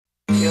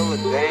kill a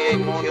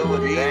dang on the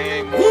beat.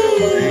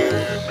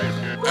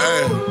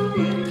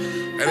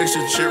 Hey, this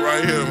shit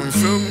right here, you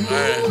feel me?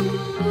 Hey,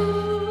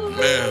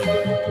 man,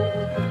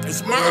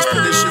 it's my let's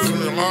put this shit from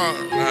the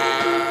line.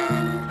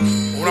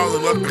 When I was a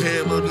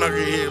knucklehead, little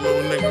nugget-head,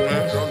 little nigga,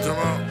 man, you know what I'm talking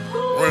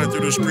about? Running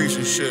through the streets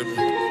and shit.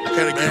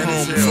 Had to get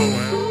home before,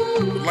 man.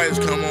 The lights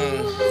come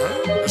on.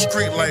 The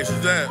street lights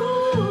is that.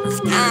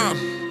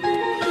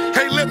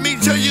 Hey, let me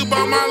tell you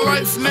about my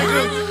life,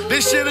 nigga.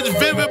 This shit is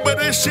vivid, but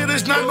this shit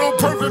is not no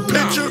perfect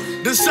picture.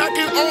 The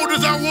second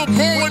oldest I was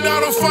born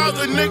without a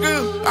father,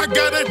 nigga. I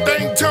gotta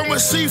thank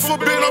Thomas C for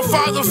being a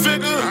father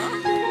figure.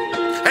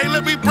 Hey,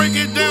 let me break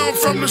it down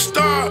from the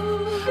start.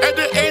 At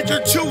the age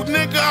of 2,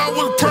 nigga, I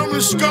was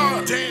permanent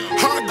scarred.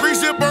 Hot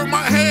grease that burned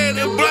my head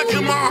and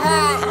blackened my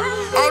heart.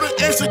 All the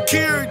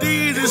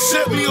insecurities that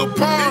set me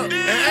apart. And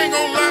ain't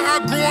gon' lie, I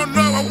growing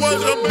up, I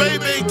was a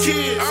baby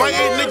kid.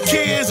 Fighting the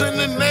kids in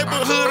the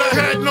neighborhood, I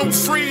had no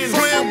friends.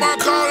 Playing my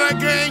car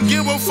like I ain't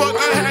give a fuck,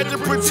 I had to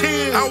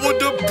pretend. I was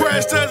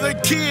depressed as a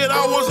kid,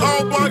 I was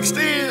all boxed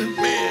in.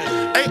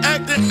 Ain't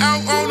acting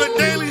out on the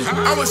daily,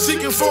 I was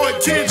seeking for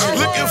attention.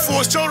 Looking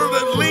for a shoulder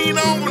to lean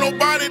on with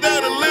nobody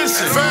that'll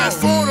listen. Fast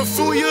forward a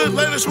few years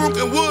later,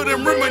 smoking wood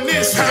and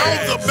reminiscing.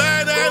 I was a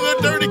badass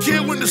little dirty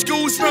kid, went to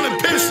school smelling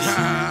pisses.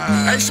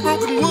 Hey,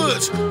 smoking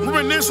woods,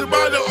 reminiscing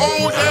about the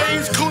old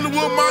days, cooling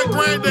with my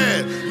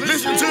granddad.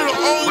 Listen to the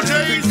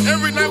OJs,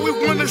 every night we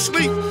went to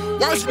sleep.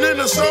 Watching in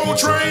the Soul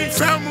Train,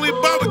 family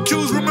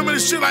barbecues, remember the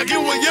shit like it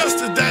was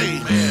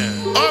yesterday.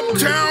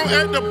 Uptown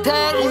at the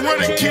park where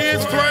the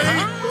kids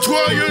play.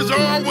 12 years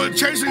old, I was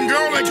chasing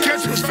girl and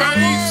catching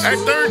fades. At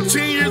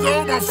 13 years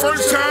old, my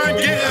first time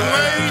getting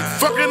laid.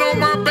 Fucking on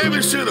my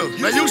babysitter,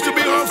 that used to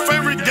be her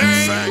favorite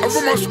game. I'm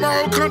from a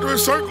small country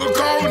circle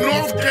called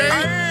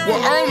Northgate. Where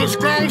all the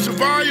strong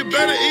survive, you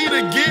better eat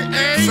or get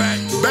a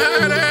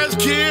badass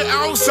kid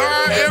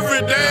outside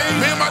every day.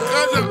 Me and my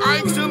cousin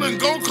Ike stealing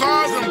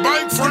go-cars and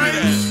bike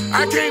frames.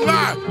 I can't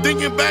lie,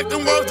 thinking back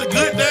them was the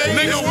good days.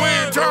 Nigga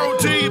wearing tall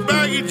tee,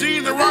 baggy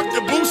jeans and rock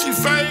the Boosie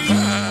fade.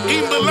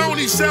 Eating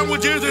bologna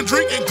sandwiches and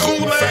drinking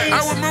Kool-Aid.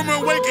 I remember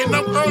waking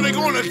up early,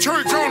 going to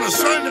church on a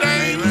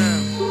Sunday.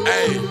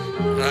 Hey,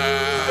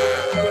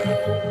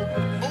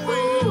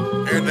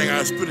 everything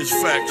I spit is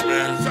facts,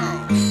 man.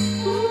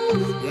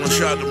 One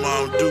shot to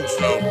Mom Dukes,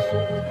 though.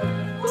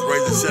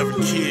 Raising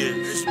 7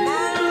 kids.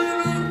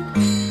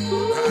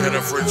 Had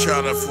her first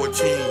child at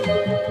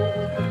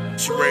 14.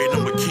 She raised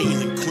them with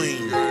kings and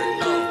queens. I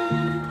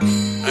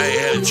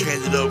had to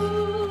change up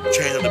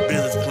the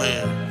business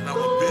plan.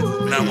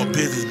 Now I'm a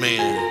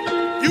businessman.